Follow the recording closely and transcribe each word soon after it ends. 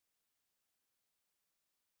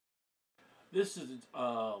This is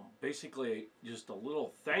basically just a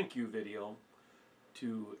little thank you video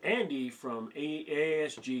to Andy from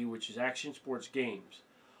ASG, which is Action Sports Games.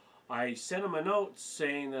 I sent him a note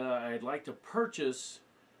saying that I'd like to purchase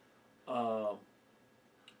a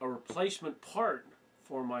replacement part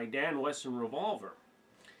for my Dan Wesson Revolver.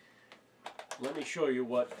 Let me show you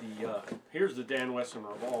what the, here's the Dan Wesson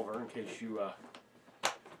Revolver in case you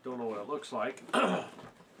don't know what it looks like.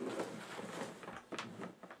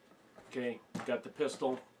 Okay, got the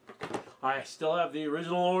pistol. I still have the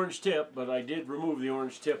original orange tip, but I did remove the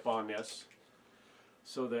orange tip on this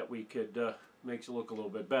so that we could make it look a little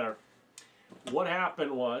bit better. What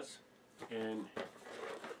happened was, and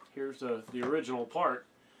here's the original part,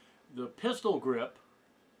 the pistol grip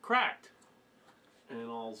cracked. And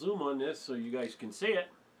I'll zoom on this so you guys can see it.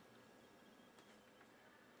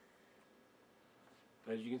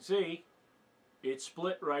 As you can see, it's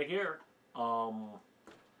split right here.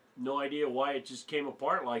 No idea why it just came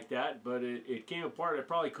apart like that, but it came apart. I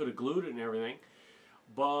probably could have glued it and everything.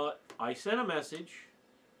 But I sent a message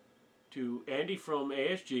to Andy from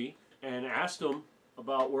ASG and asked him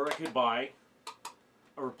about where I could buy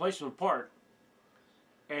a replacement part.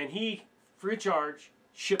 And he, free of charge,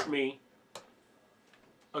 shipped me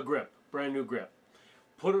a grip, brand new grip.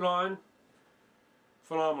 Put it on,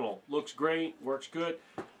 phenomenal. Looks great, works good.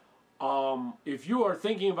 If you are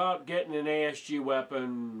thinking about getting an ASG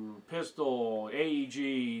weapon, pistol,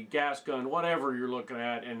 AEG, gas gun, whatever you're looking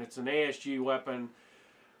at, and it's an ASG weapon,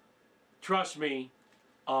 trust me,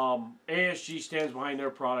 ASG stands behind their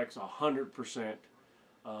products 100%.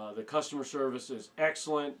 The customer service is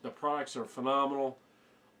excellent. The products are phenomenal.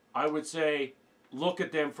 I would say look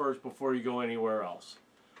at them first before you go anywhere else.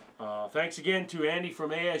 Thanks again to Andy from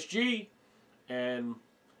ASG and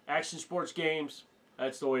Action Sports Games.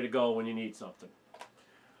 That's the way to go when you need something.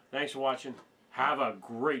 Thanks for watching. Have a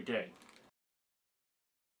great day.